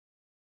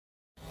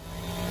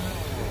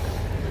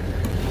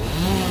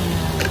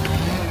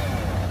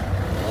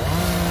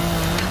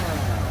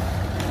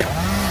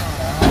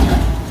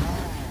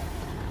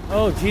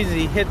Oh, Jesus,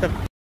 he hit the...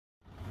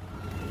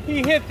 He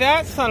hit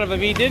that son of a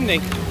bee, didn't he?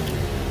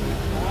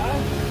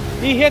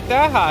 He hit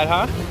that hot,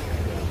 huh?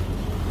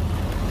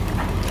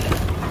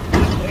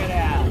 Look at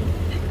that.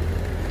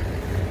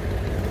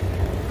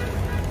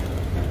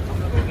 I'm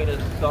gonna go get a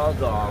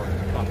sawzall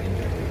and fucking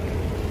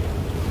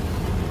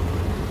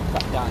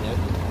cut down it.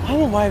 I don't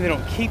know why they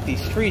don't keep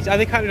these trees. Are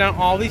they cutting down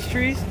all these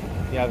trees?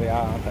 Yeah, they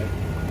are, aren't they?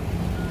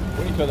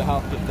 Pretty sure the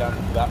house gets down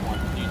to that one.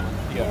 These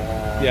ones here.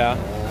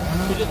 Yeah.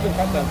 We just been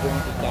cut down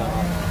branches down.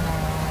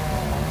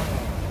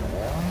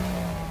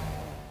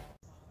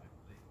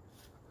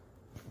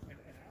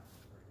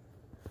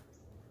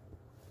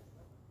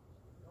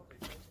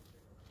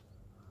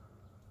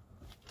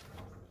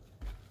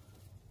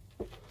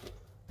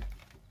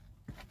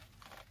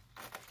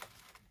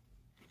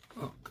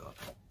 Oh, God.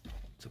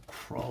 It's a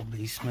crawl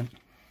basement.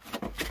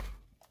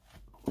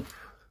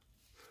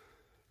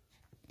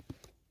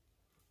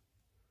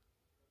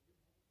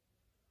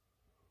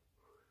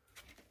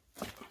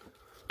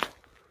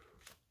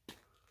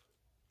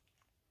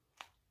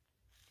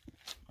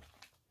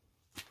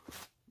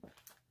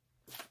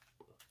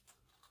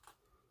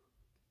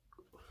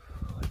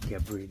 I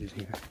can't breathe in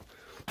here.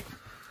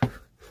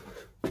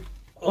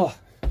 Oh.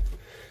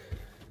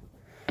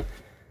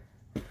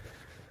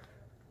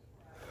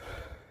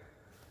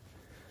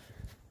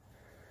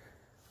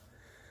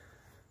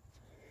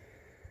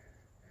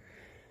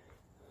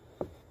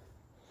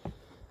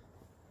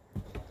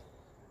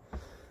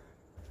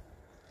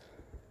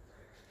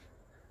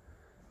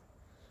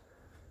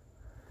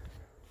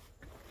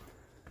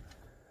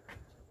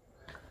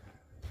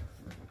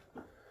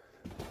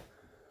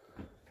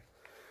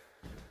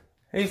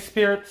 Hey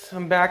spirits,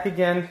 I'm back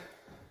again.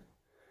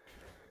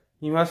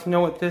 You must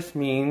know what this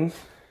means.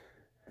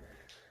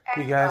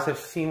 You guys have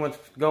seen what's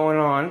going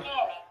on.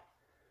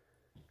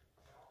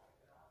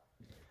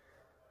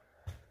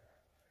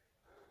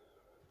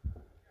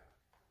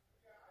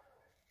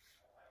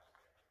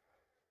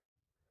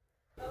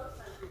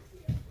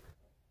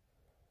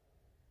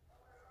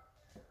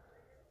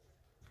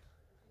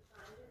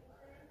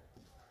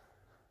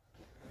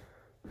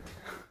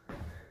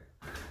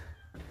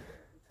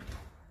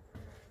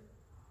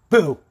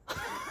 Boo!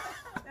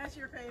 That's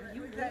your favorite.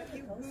 Is that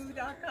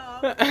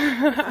youboo.com?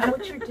 Is that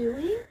what you're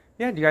doing?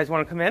 Yeah, do you guys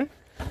want to come in?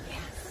 Yes.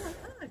 Oh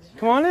my gosh.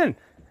 Come on in.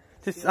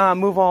 Just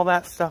move all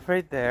that stuff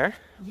right there.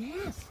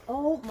 Yes.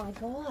 Oh my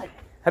God.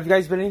 Have you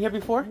guys been in here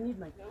before? I need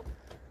my... Do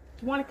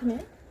you want to come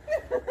in?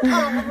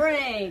 Oh,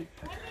 Ray.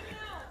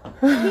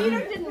 Peter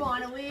didn't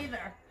want to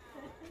either.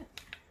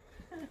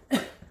 I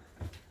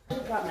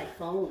got my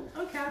phone.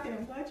 Oh, Kathy,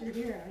 I'm glad you're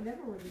here. I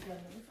never would have done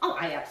this. Oh,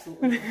 I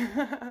absolutely.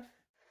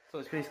 So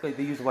it's basically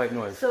they use white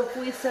noise. So if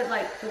we said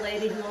like the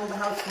lady who owned the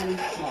house when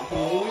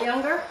we were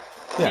younger,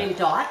 Yeah. named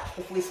Dot,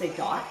 if we say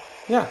Dot.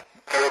 Yeah.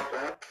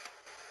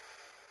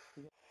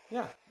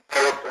 Yeah.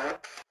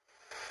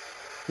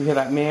 You hear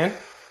that man?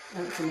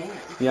 That's a man.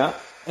 Yeah.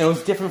 And it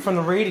was different from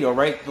the radio,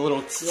 right? The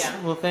little Yeah.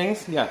 little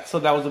things? Yeah. So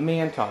that was a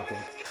man talking.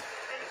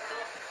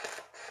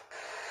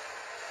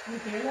 You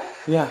hear that?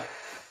 Yeah.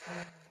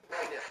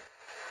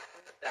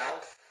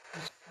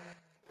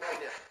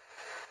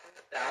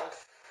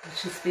 Did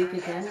she speak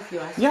again if you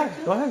ask Yeah, her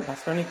to? go ahead.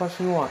 Ask her any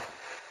question you want.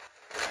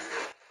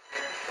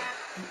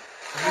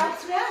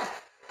 What's that?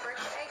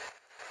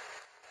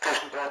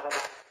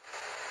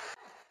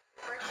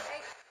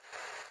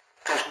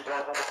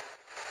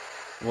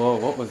 Whoa,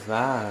 what was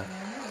that?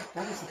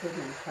 That was a good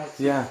one. Kraut's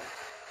Yeah.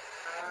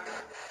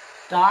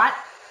 Dot,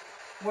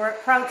 we're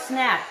at Kraut's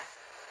Neck.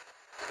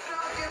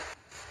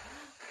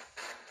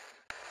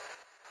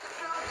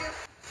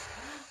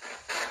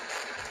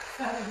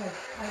 Sounded like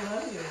I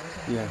love you or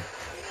something. Yeah.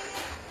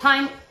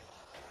 Time.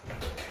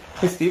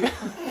 Hey, Steve. Yeah. I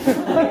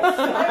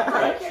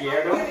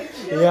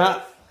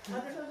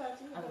don't know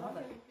about you. I love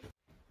it.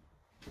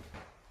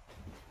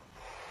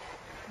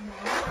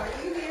 Mom, are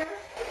you here?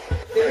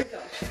 There we go.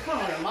 She's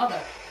calling her mother.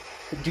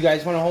 Do you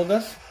guys want to hold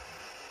this?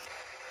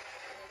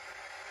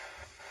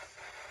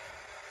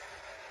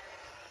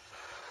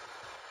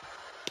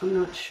 I'm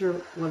not sure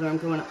whether I'm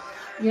going to.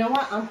 You know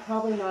what? I'm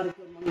probably not a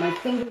good one. My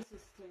finger system.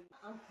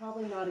 I'm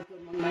probably not a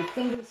good one. My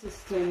finger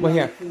system. Well,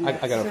 here. from I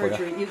that got it for you.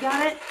 surgery. You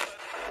got it?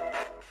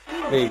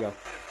 There you go.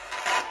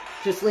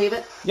 Just leave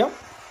it? Yep.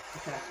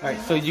 Okay. All right,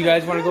 so you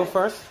guys want to go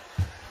first?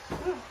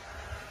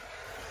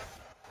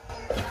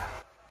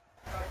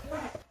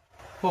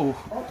 Whoa,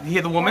 you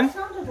hear the woman? That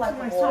sounded like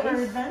My a summer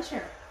voice.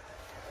 adventure.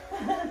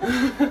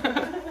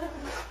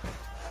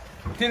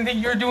 Didn't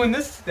think you were doing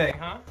this today,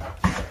 huh?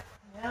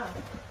 Yeah.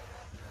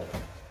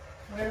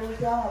 Where do we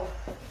go?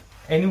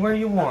 Anywhere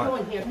you I'm want.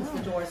 going here because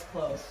the door's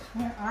closed.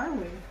 Where are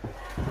we?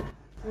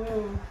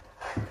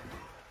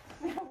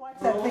 Watch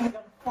that thing go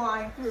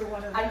flying through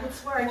one of I them. could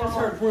swear I just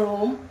heard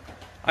room.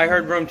 I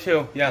heard room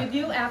too, yeah. Did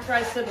you, after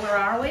I said, where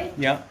are we?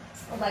 Yeah.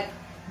 Like,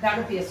 that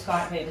would be a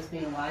Scott Davis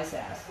being a wise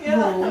ass.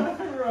 Yeah.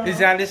 Room. Is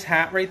that his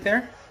hat right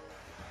there?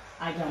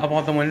 I don't Up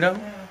out the window?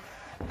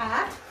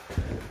 Hat?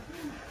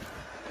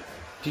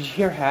 Did you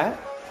hear hat?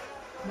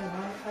 No,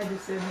 I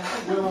just said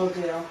hat. Willow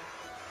deal.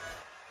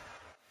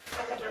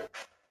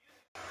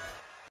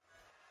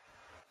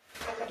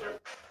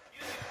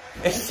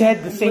 It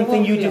said the same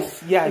thing you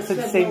just... Yeah, it said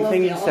the same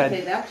thing you said.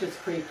 Okay, that just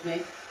creeped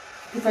me.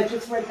 Because I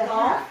just read the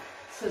hat.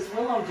 It says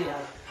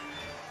Willowdale.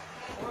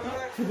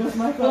 So goes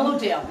my phone.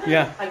 Willowdale.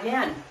 Yeah.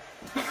 Again.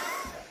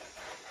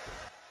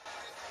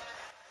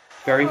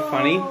 Very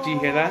funny. Do you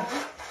hear that?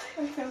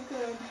 I feel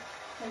good.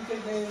 I'm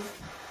good news.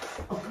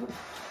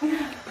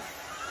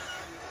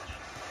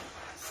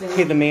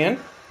 Okay, the man.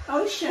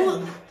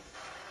 Ocean.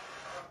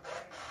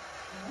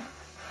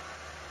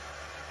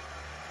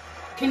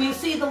 Can you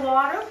see the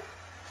water?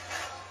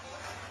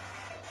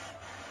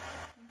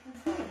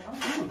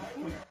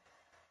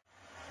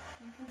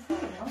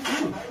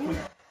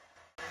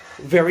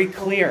 Very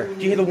clear. Do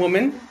you hear the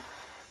woman?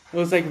 It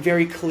was like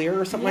very clear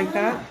or something like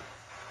that.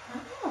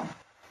 Oh.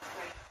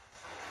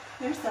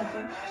 There's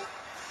something.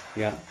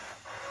 Yeah.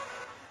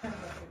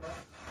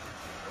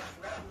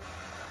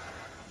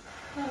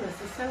 Oh,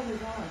 this is so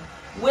bizarre.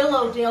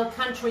 Willowdale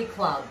Country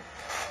Club.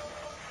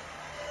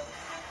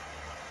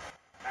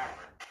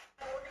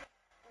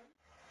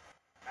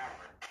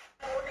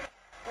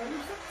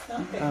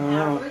 Something. I don't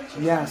know. Average?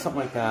 Yeah,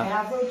 something like that.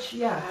 Average,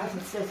 yeah. As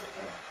it says.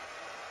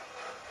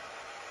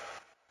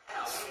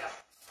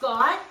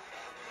 Scott?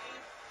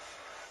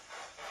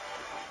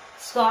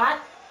 Scott?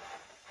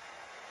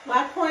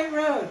 Black Point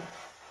Road.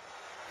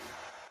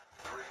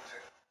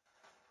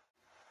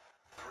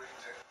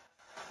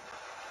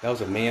 That was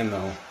a man,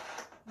 though.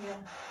 Yeah.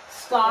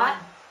 Scott?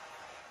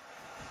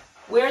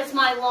 Where's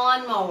my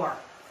lawnmower?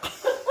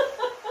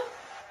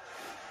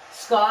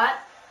 Scott?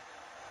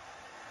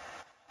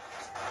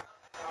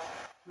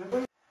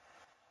 Remember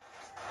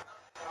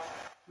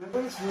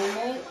his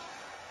roommate?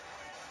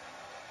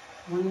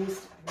 When he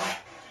used to,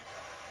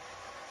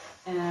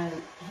 and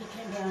he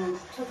came down,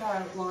 took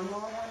our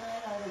lawnmower one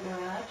night out of the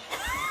garage,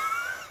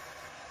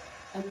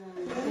 and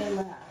then they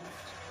left,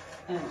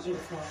 and it was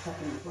locked up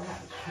in the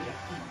garage.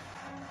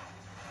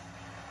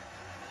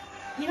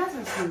 He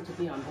doesn't seem to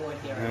be on board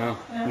here at all.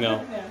 No,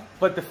 no. Yeah.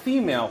 But the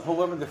female,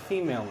 whoever the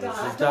female is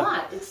Dot.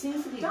 Dot. It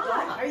seems to be Dot,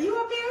 Dot. are you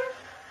up here?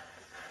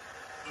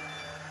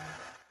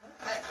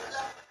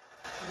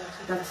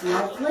 That's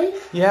lovely.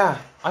 Yeah,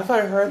 I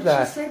thought I heard Did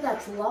that. you say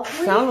that's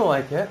lovely? Sounded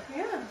like it.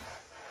 Yeah.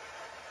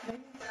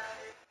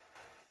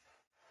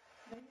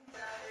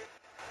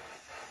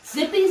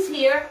 Zippy's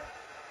here.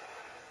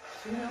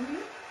 You know me?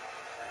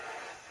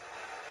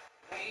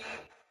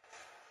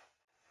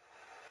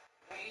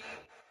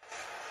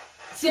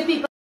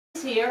 Zippy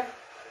is here.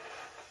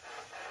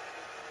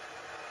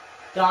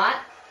 Dot.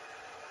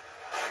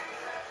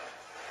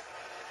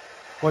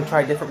 Want to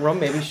try a different room?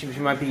 Maybe she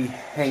might be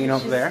hanging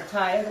over She's there.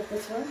 tired of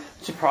this one.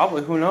 She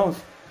probably, who knows?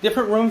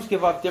 Different rooms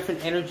give off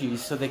different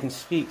energies so they can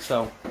speak.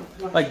 So,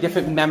 like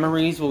different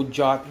memories will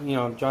jot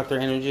their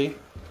energy.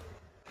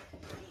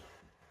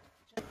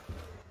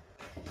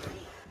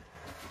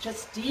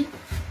 Just deep.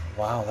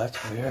 Wow,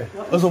 that's weird.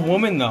 It was a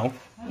woman though.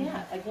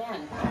 Yeah,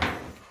 again.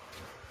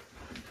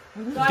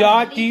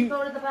 Dot, do do you you?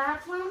 go to the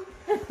bathroom?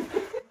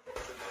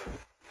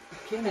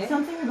 Okay.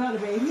 Something about a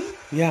baby?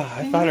 Yeah,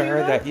 I Can thought you I hear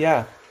heard that? that.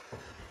 Yeah.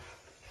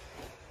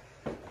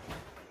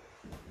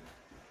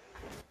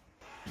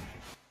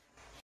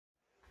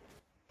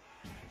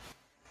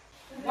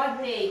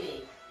 What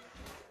baby?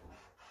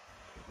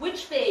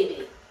 Which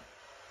baby?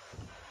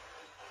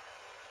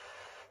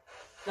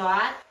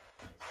 Dot.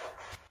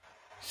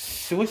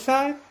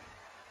 Suicide?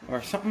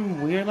 Or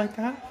something weird like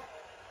that?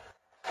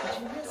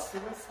 Did you hear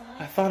suicide?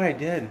 I thought I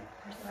did.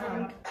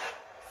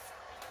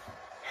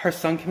 Her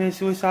son committed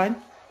suicide?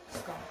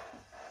 Scott.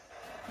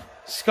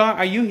 Scott,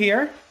 are you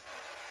here?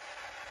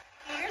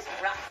 Here's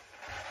rough.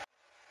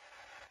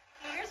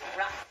 Here's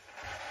rough.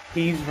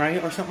 He's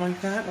right or something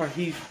like that? Or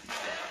he's...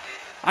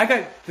 I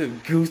got the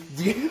goose...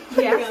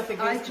 Yes,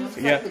 I just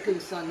got Yeah. the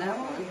goose on that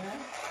one.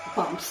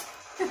 Bumps.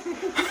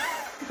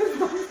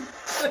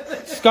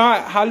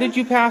 Scott, how did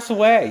you pass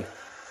away?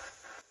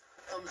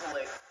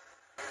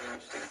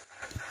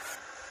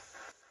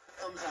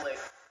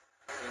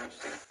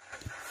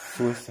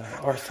 Suicide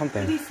or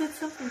something. He said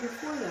something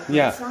before that.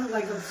 Yeah. It sounded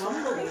like a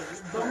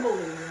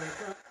bumbling.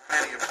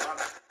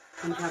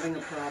 I'm having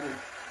a problem.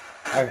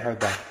 I heard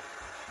that.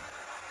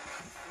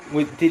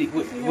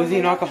 Was he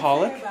an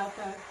alcoholic? About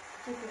that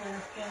particular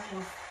thing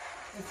is,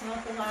 it's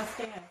not the last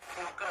dance.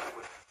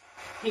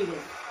 He was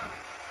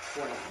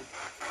borderline.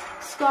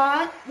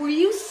 Scott, were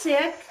you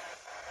sick?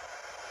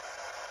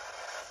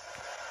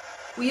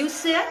 Were you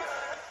sick?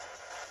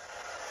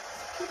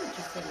 People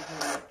just said he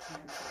had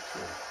cancer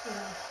too.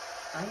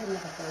 I had never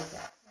heard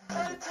that.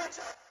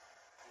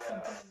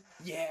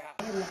 Yeah.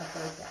 I had never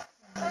heard that.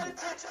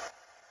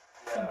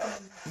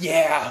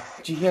 Yeah.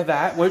 Did you hear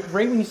that? Right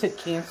when you said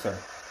cancer.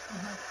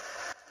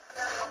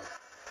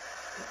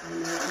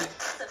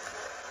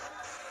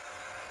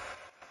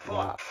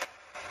 Wow.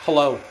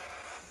 Hello.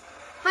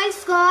 Hi,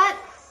 Scott.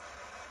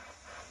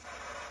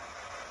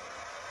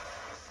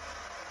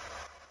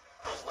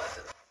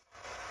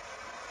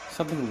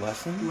 Something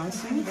lesson?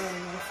 Lesson?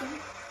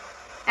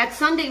 At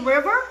Sunday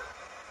River?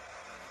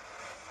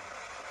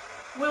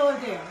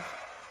 Willowdale.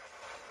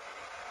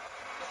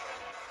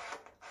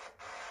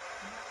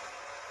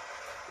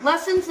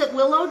 Lessons at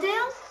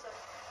Willowdale?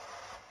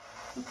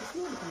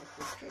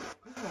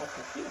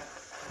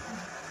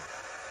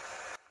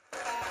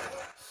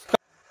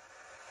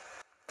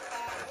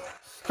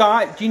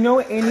 Scott, do you know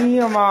any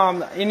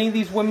of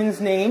these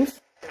women's names?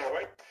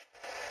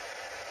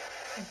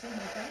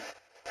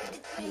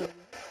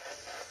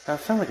 That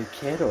sounds like a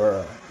kid or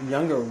a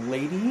younger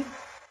lady.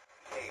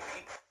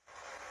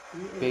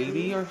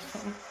 Baby or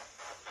something.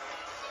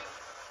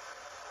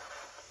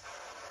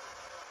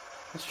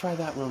 Let's try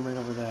that room right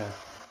over there.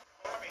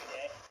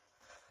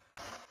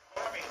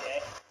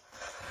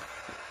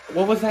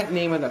 What was that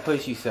name of that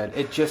place you said?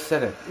 It just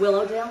said it.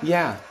 Willowdale?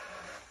 Yeah.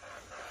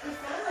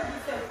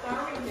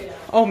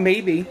 Oh,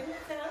 maybe.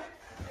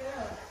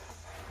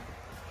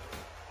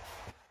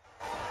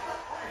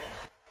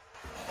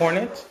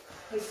 Hornet?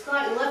 Hey,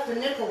 Scott, you left a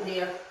nickel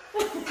here.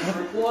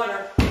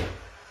 Water.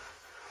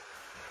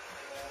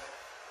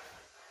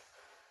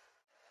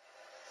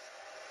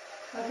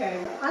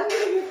 Okay, I'm gonna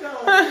get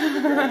going.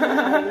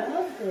 I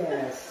love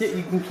this. Yeah,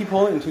 you can keep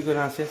holding it until you go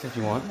downstairs if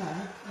you want.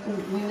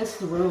 We missed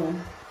the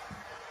room.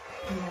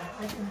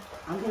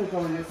 I'm gonna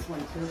go in this one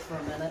too for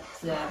a minute.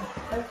 Yeah.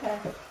 Okay.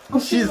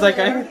 She's like,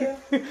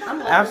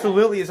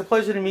 absolutely, it's a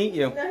pleasure to meet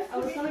you. I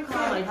was gonna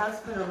call my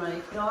husband or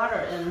my daughter,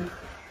 and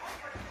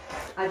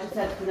I just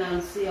had to go down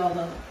and see all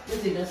the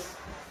busyness.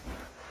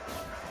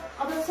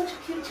 Oh, that's such a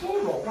cute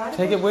table. Why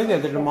Take it with you,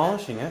 they're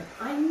demolishing it.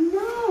 I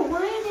know.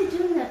 Why are they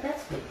doing that?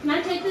 That's good. Can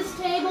I take this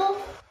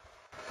table?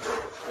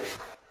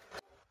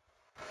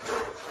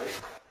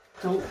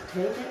 Don't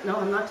take it. No,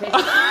 I'm not taking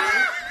it.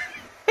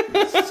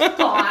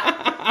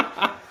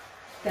 Scott.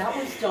 That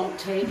was don't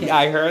take it. Yeah,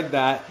 I heard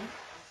that.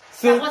 That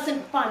So,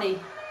 wasn't funny.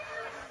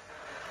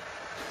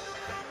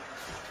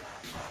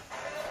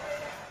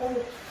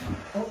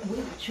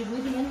 Should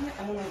we be in here?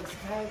 I don't know. It's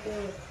kind of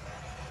good.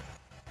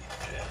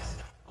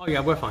 oh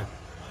yeah, we're fine.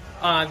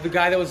 The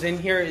guy that was in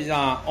here is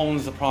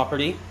owns the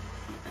property,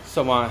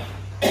 so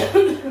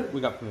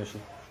we got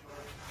permission.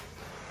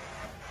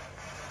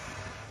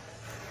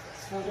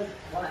 So good.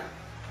 What?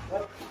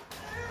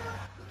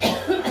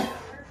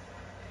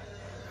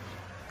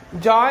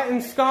 Dot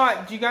and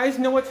Scott, do you guys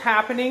know what's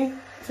happening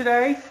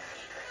today?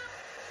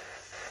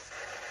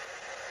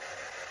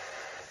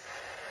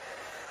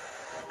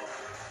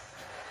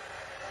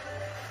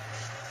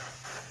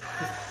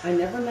 I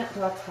never met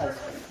Dot's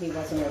husband. He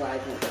wasn't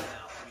alive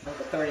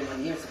over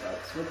 31 years ago,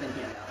 because we've been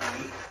here that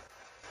long.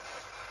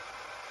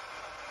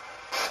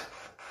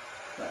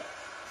 But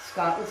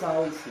Scott was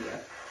always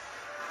here.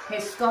 Hey,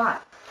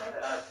 Scott.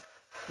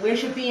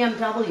 Where's your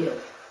BMW?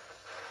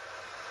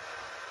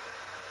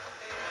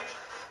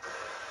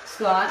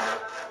 Scott?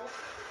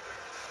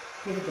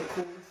 Give it the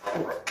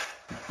coolest.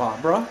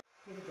 Barbara?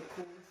 Give it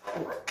the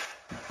coolest.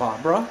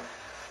 Barbara?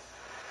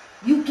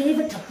 You gave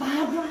it to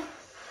Barbara?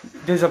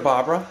 There's a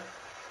Barbara.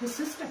 His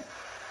sister.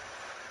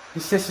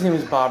 His sister's name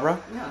is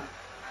Barbara. Yeah.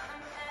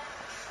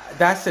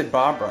 That said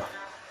Barbara.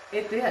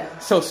 It did.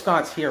 So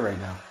Scott's here right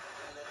now.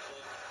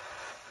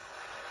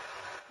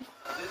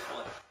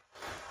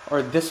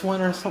 Or this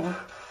one or something?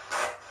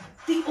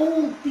 The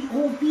old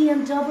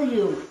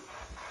BMW.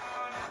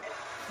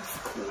 That's the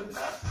coolest.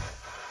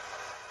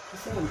 You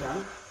say I'm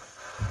done?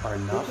 Or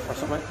enough or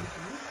something?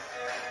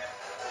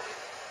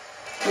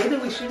 Maybe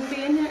we shouldn't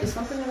be in here. Is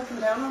something going to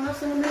come down on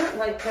us in a minute?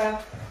 Like a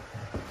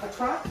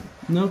truck?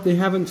 No, they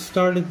haven't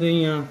started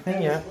the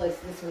thing yet.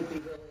 This would be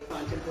really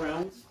haunted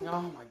grounds.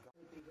 Oh my god.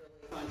 Would be really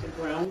haunted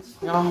grounds.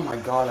 Oh my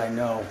god, I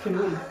know.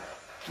 Come on.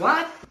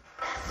 What?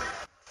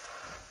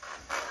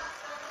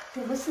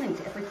 They're listening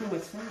to everything we're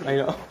saying. I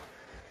know.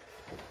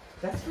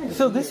 That's kind of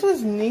So weird. this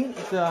was neat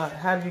to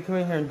have you come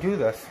in here and do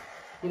this.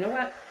 You know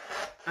what?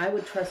 I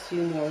would trust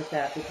you more with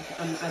that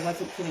because I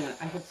wasn't feeling it.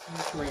 I had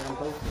surgery on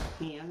both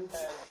hands,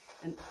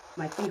 and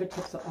my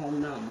fingertips are all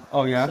numb.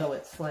 Oh, yeah? So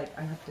it's like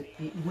I have to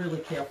be really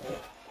careful.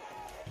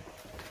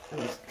 I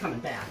was coming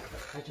back.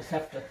 I just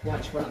have to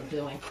watch what I'm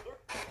doing.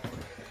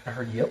 I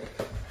heard yep.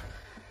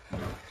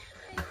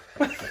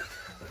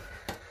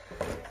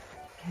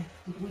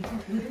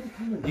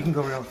 You can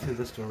go right out through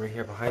this door right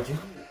here behind you.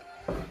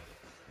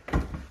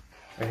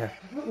 Right here.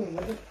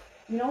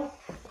 You know,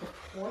 the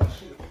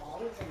porch is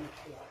always on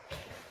the porch.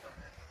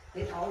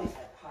 They always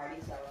have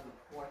parties out on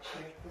the porch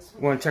here. This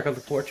You want to check out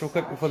the porch real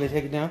quick before they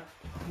take it down?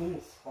 tiny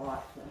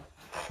spot.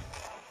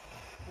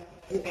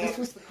 This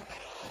was the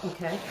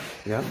okay.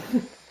 Yeah.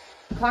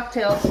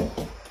 Cocktails.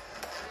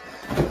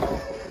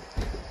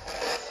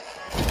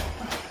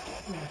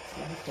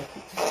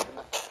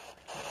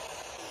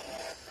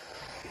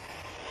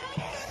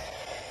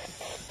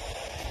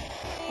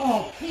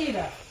 Oh,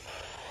 Peter,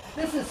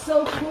 this is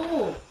so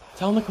cool.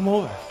 Tell them to come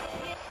over.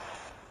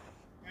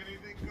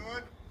 Anything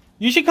good?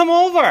 You should come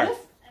over.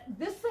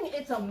 This thing,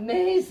 it's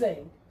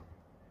amazing.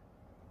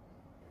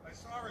 I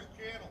saw his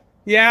channel.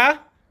 Yeah?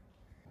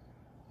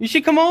 You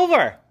should come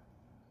over.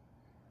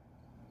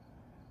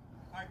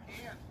 I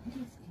can't.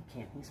 You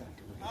can't. He's not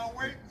doing it. I'll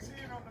wait and see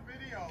it on the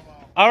video,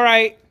 though. All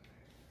right.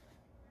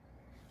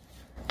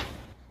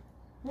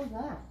 Who's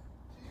that?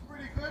 She's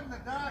pretty good in the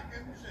dark,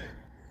 isn't she?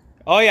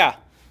 Oh, yeah.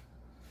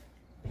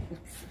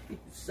 It's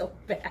so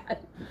bad.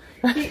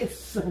 He is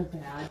so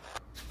bad.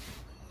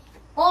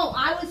 Oh,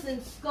 I was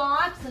in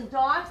Scott's and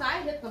Doc's.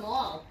 I hit them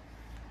all.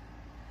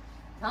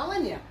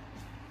 Telling you.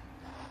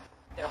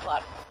 They're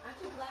blood. Aren't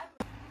you glad?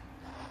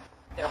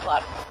 They're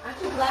blood.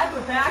 Aren't you glad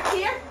we're back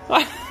here?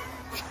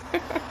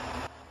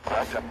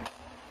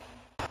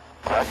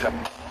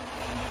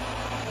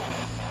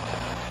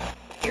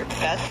 Your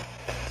best.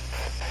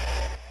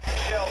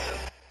 Sheldon.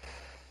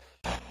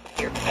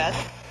 Your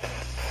best.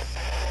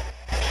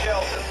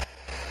 Sheldon.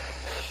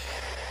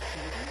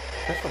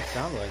 That's what it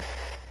sounds like.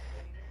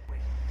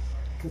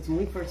 Because when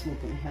we first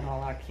moved in, we had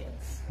all our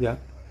kids. Yeah.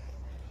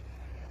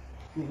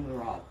 I mean, we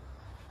were all,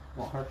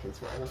 well, her kids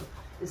were older.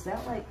 Is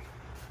that like,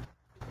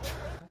 I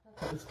thought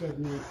that was dead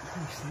meat.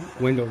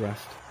 Window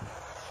rest.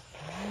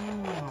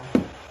 Oh,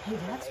 hey,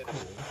 that's cool.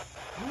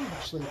 I'll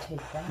actually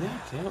take that.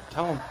 Yeah,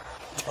 tell him.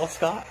 Tell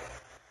Scott.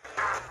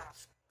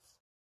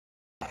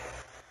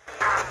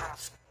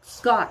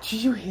 Scott.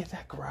 Did you hear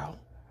that growl?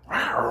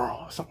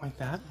 Rawr, something like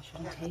that.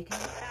 Should I take it?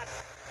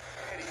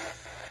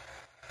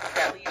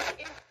 That leaves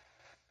in.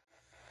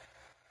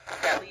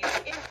 That leaves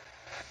in.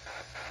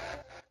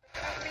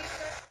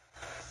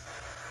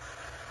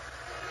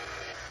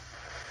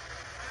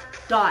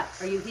 Dot,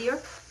 are you here?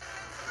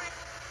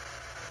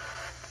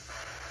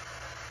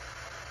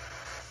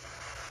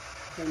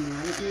 Are you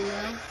mad at me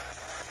now?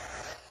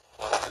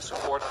 To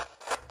support.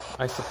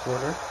 I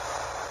support her.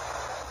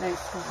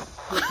 Thanks, Scott.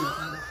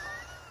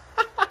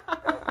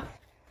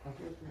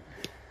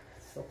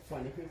 So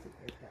funny. He's a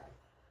great guy.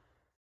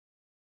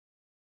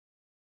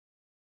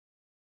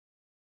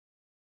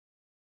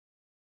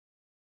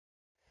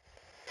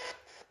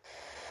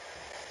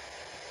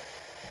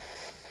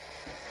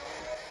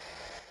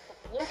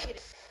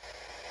 Located.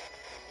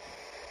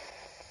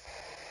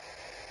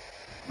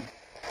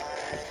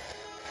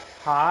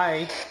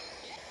 Hi.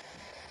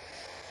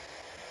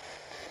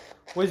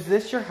 Was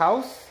this your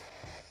house?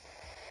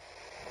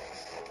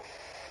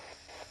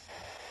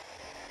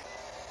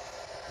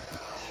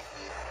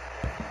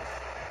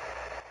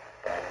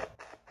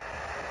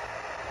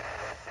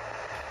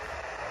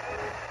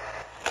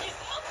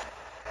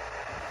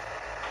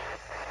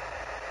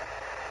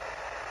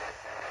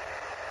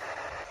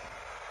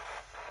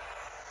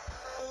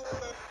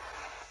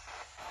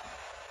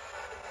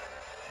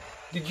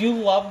 Did you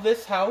love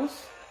this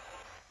house?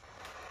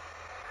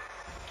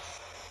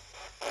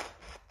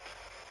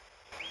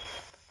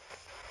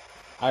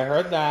 I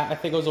heard that. I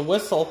think it was a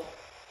whistle.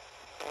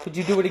 Could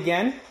you do it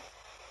again?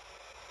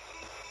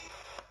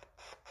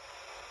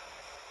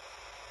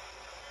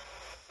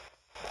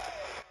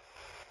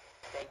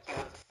 Thank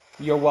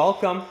you. You're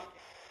welcome.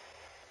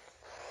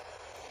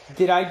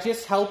 Did I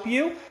just help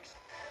you?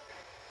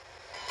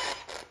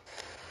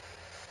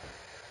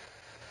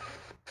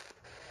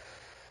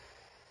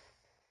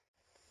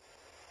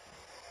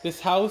 This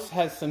house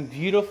has some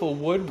beautiful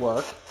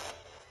woodwork.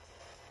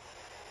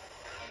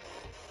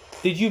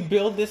 Did you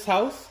build this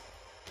house?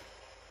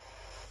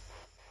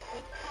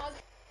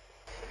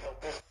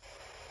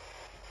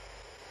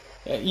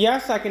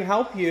 Yes, I can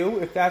help you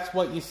if that's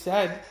what you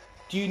said.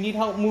 Do you need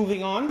help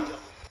moving on?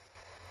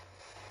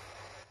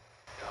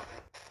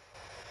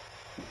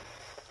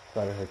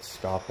 Thought I heard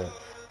stop it.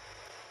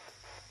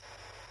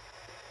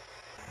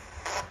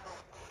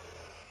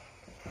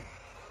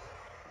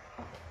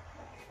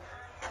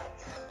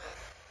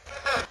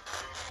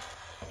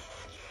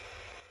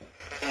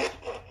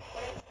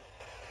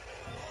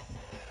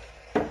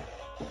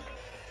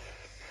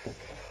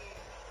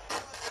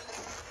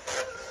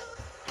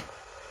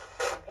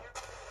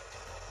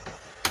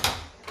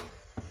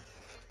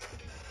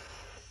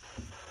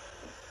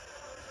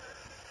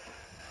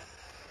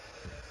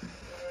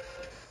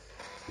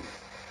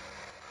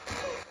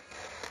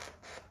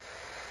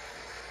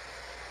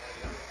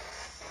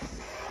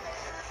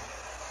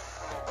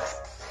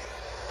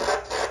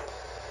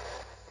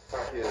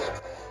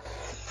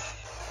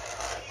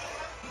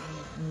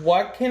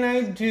 What can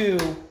I do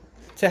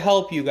to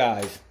help you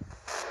guys?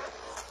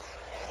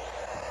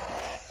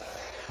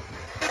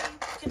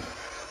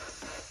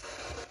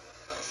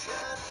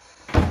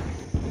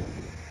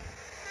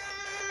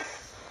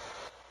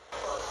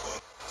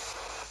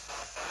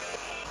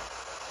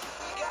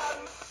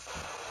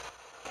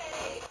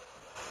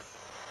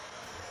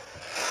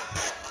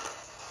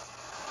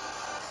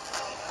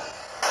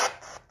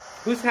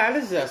 Whose hat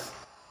is this?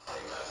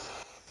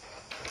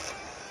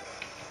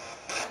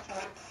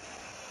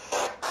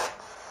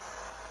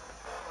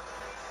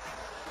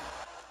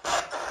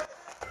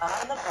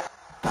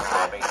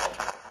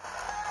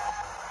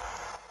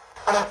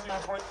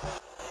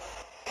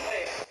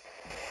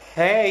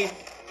 Hey.